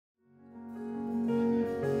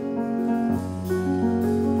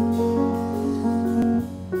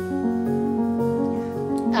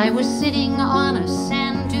was sitting on a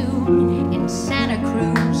sand dune in Santa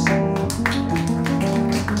Cruz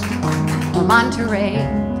or Monterey.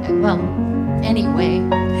 Well, anyway,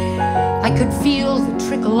 I could feel the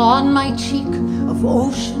trickle on my cheek of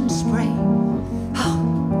ocean spray. Oh,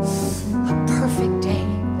 a perfect day.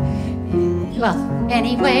 Well,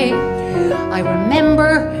 anyway, I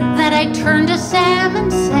remember that I turned to Sam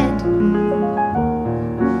and said,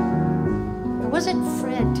 or was it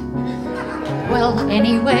Fred? Well,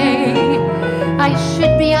 anyway, I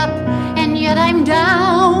should be up and yet I'm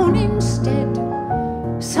down instead.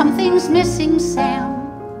 Something's missing, Sam.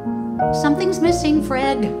 Something's missing,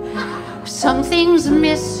 Fred. Something's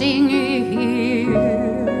missing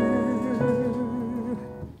here.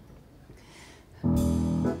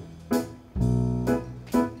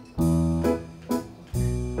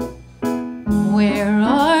 Where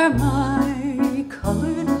are my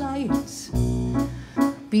colored lights,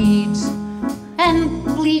 beads and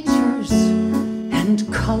bleachers and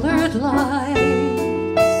colored lights,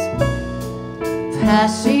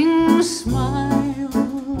 passing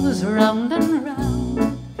smiles round and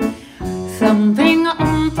round, thumping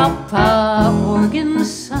on Papa organ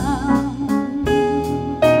sound,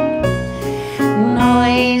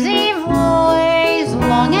 noisy voice,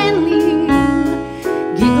 long and lean,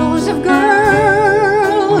 giggles of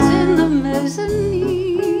girls in the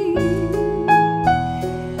mezzanine,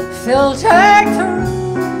 filtered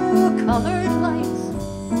through colored lights,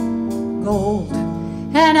 gold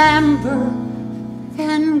and amber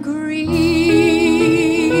and green.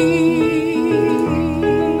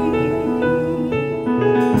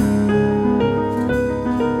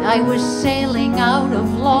 I was sailing out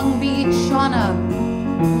of Long Beach on a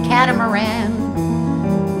catamaran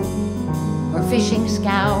or fishing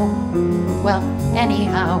scow. Well,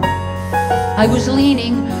 anyhow, I was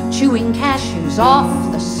leaning, chewing cashews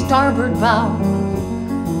off the starboard bow.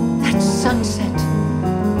 That sunset,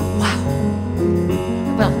 wow.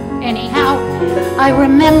 Well, anyhow, I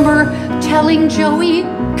remember telling Joey,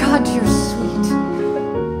 God, you're sweet.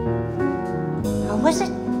 Or was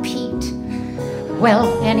it Pete? Well,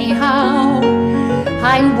 anyhow,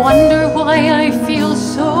 I wonder why I feel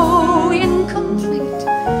so incomplete.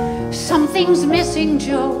 Something's missing,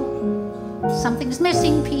 Joe. Something's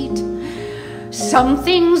missing, Pete.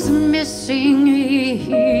 Something's missing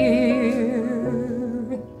here.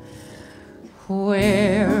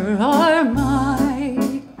 Where are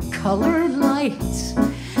my colored lights,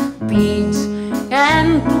 beads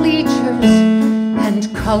and bleachers and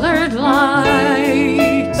colored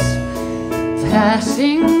lights,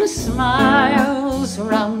 passing smiles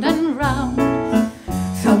round and round,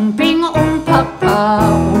 thumping on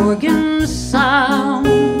Papa organ sound,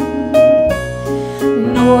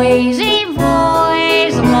 noisy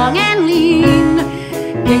voice, long and lean,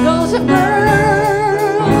 giggles of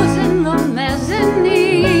girls in the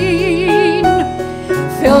mezzanine,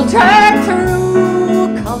 filtered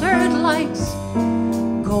through colored lights,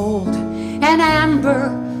 gold and amber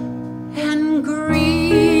and green.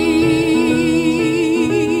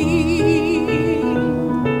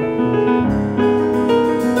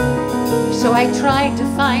 So I tried to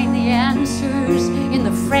find the answers in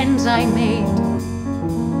the friends I made,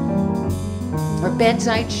 or beds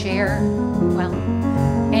I'd share, well,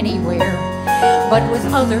 anywhere, but with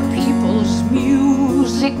other people's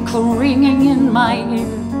music ringing in my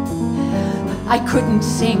ear. I couldn't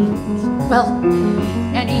sing, well,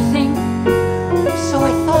 anything. So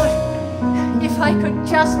I thought, if I could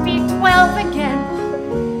just be 12 again,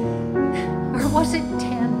 or was it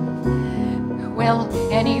 10? Well,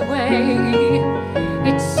 anyway,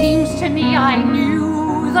 it seems to me I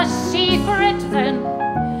knew the secret then.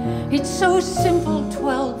 It's so simple,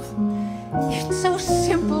 12. It's so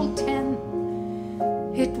simple, 10.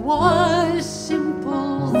 It was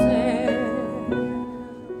simple then.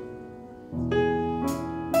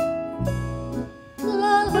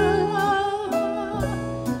 La la la,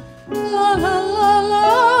 la la la la,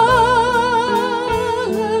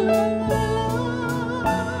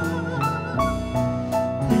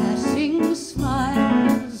 passing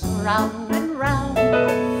smiles round and round,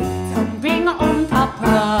 thumping on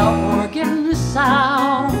Papa organ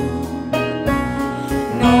sound,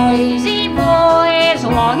 noisy boys,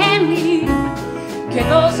 long and lean,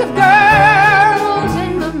 giggles of girls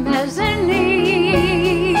in the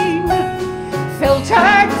mezzanine,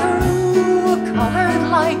 filtered through colored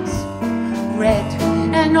lights, red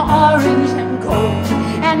and orange and gold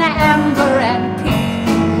and amber and pink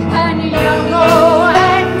and yellow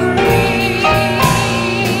and green.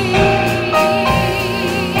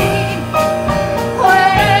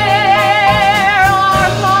 Where are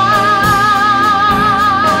my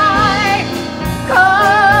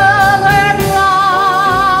colors?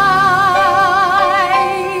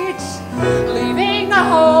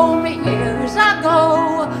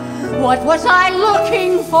 What was I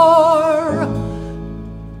looking for?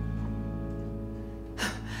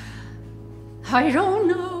 I don't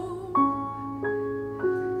know.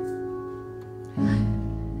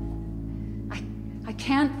 I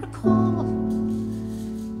can't recall.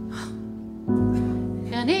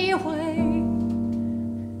 Anyway,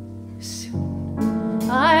 soon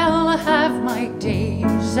I'll have my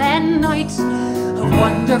days and nights of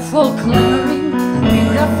wonderful clearing,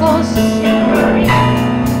 beautiful